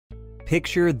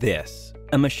Picture this,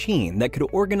 a machine that could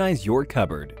organize your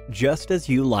cupboard just as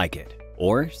you like it,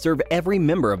 or serve every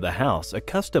member of the house a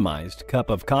customized cup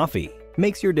of coffee.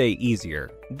 Makes your day easier,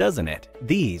 doesn't it?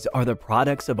 These are the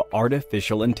products of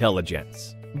artificial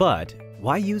intelligence. But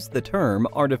why use the term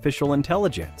artificial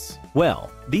intelligence? Well,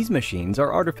 these machines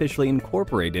are artificially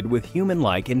incorporated with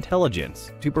human-like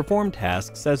intelligence to perform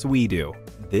tasks as we do.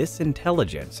 This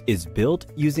intelligence is built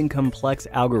using complex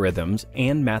algorithms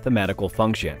and mathematical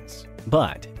functions.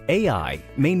 But AI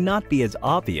may not be as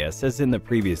obvious as in the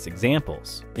previous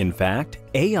examples. In fact,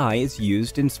 AI is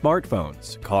used in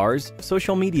smartphones, cars,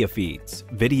 social media feeds,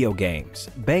 video games,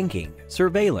 banking,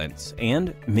 surveillance,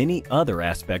 and many other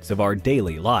aspects of our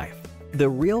daily life. The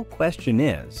real question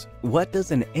is, what does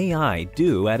an AI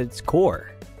do at its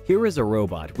core? Here is a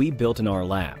robot we built in our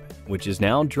lab, which is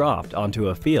now dropped onto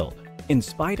a field. In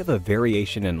spite of a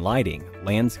variation in lighting,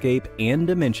 landscape, and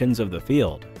dimensions of the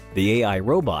field, the AI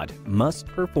robot must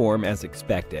perform as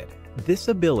expected. This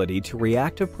ability to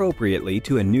react appropriately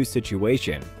to a new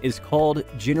situation is called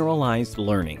generalized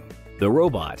learning. The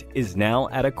robot is now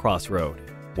at a crossroad,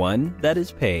 one that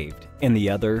is paved and the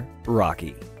other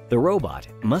rocky. The robot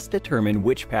must determine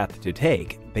which path to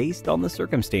take based on the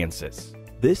circumstances.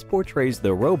 This portrays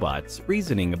the robot's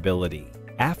reasoning ability.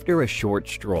 After a short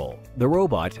stroll, the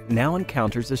robot now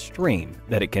encounters a stream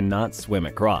that it cannot swim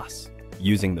across.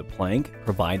 Using the plank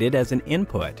provided as an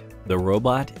input, the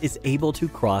robot is able to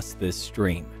cross this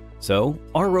stream. So,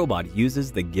 our robot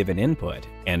uses the given input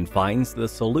and finds the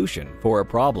solution for a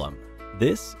problem.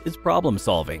 This is problem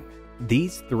solving.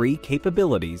 These three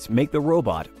capabilities make the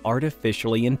robot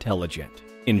artificially intelligent.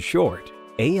 In short,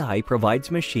 AI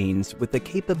provides machines with the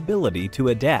capability to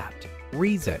adapt,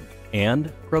 reason,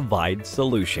 and provide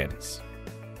solutions.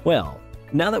 Well,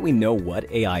 now that we know what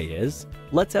AI is,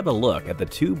 let's have a look at the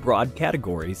two broad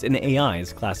categories an AI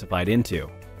is classified into.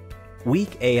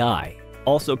 Weak AI,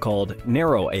 also called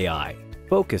narrow AI,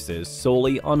 focuses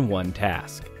solely on one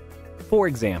task. For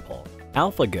example,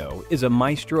 AlphaGo is a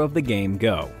maestro of the game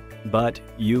Go, but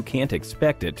you can't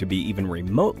expect it to be even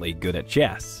remotely good at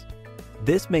chess.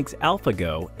 This makes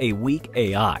AlphaGo a weak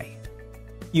AI.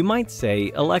 You might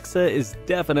say Alexa is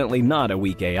definitely not a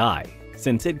weak AI,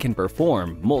 since it can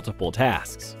perform multiple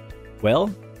tasks.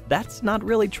 Well, that's not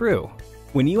really true.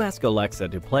 When you ask Alexa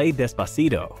to play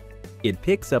Despacito, it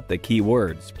picks up the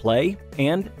keywords play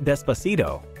and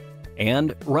Despacito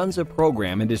and runs a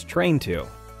program it is trained to.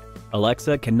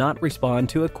 Alexa cannot respond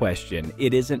to a question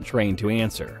it isn't trained to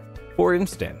answer. For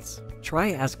instance,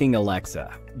 try asking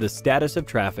Alexa the status of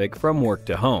traffic from work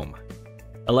to home.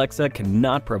 Alexa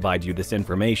cannot provide you this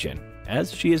information,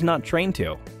 as she is not trained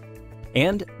to.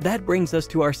 And that brings us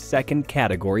to our second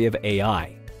category of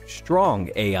AI, strong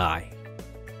AI.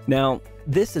 Now,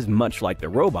 this is much like the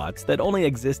robots that only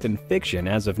exist in fiction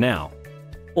as of now.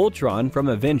 Ultron from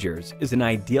Avengers is an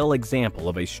ideal example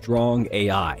of a strong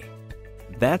AI.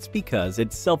 That's because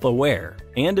it's self-aware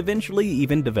and eventually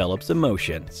even develops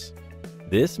emotions.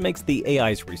 This makes the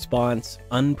AI's response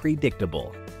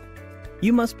unpredictable.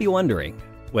 You must be wondering,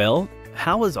 well,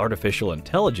 how is artificial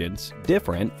intelligence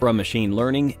different from machine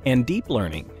learning and deep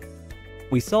learning?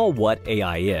 We saw what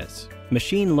AI is.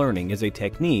 Machine learning is a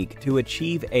technique to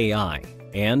achieve AI,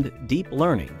 and deep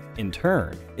learning, in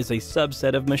turn, is a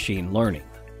subset of machine learning.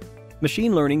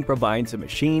 Machine learning provides a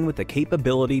machine with the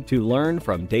capability to learn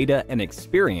from data and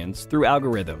experience through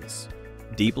algorithms.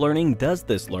 Deep learning does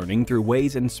this learning through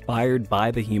ways inspired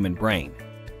by the human brain.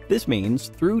 This means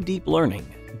through deep learning,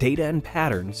 data and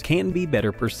patterns can be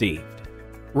better perceived.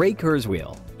 Ray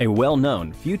Kurzweil, a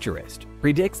well-known futurist,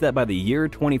 predicts that by the year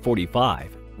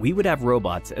 2045, we would have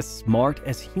robots as smart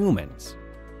as humans.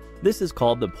 This is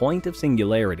called the point of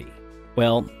singularity.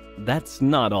 Well, that's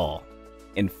not all.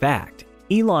 In fact,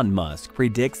 Elon Musk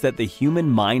predicts that the human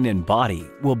mind and body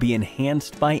will be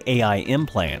enhanced by AI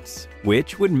implants,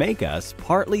 which would make us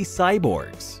partly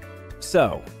cyborgs.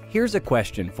 So, here's a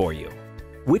question for you.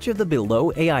 Which of the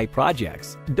below AI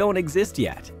projects don't exist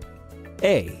yet?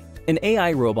 A. An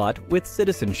AI robot with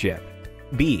citizenship.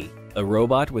 B. A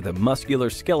robot with a muscular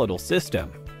skeletal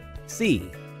system.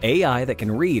 C. AI that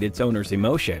can read its owner's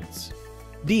emotions.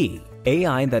 D.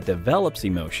 AI that develops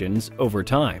emotions over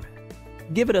time.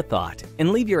 Give it a thought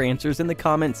and leave your answers in the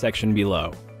comment section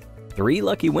below. 3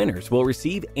 lucky winners will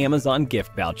receive Amazon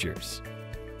gift vouchers.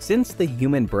 Since the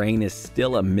human brain is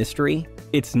still a mystery,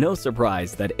 it's no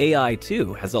surprise that AI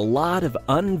too has a lot of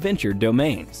unventured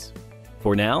domains.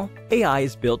 For now, AI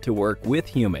is built to work with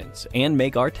humans and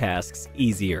make our tasks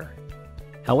easier.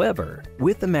 However,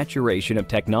 with the maturation of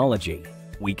technology,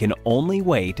 we can only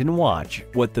wait and watch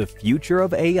what the future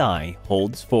of AI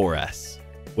holds for us.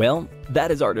 Well,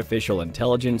 that is artificial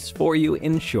intelligence for you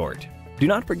in short. Do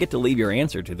not forget to leave your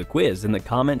answer to the quiz in the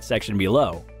comment section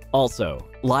below. Also,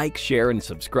 like, share, and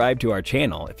subscribe to our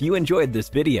channel if you enjoyed this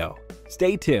video.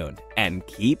 Stay tuned and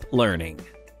keep learning.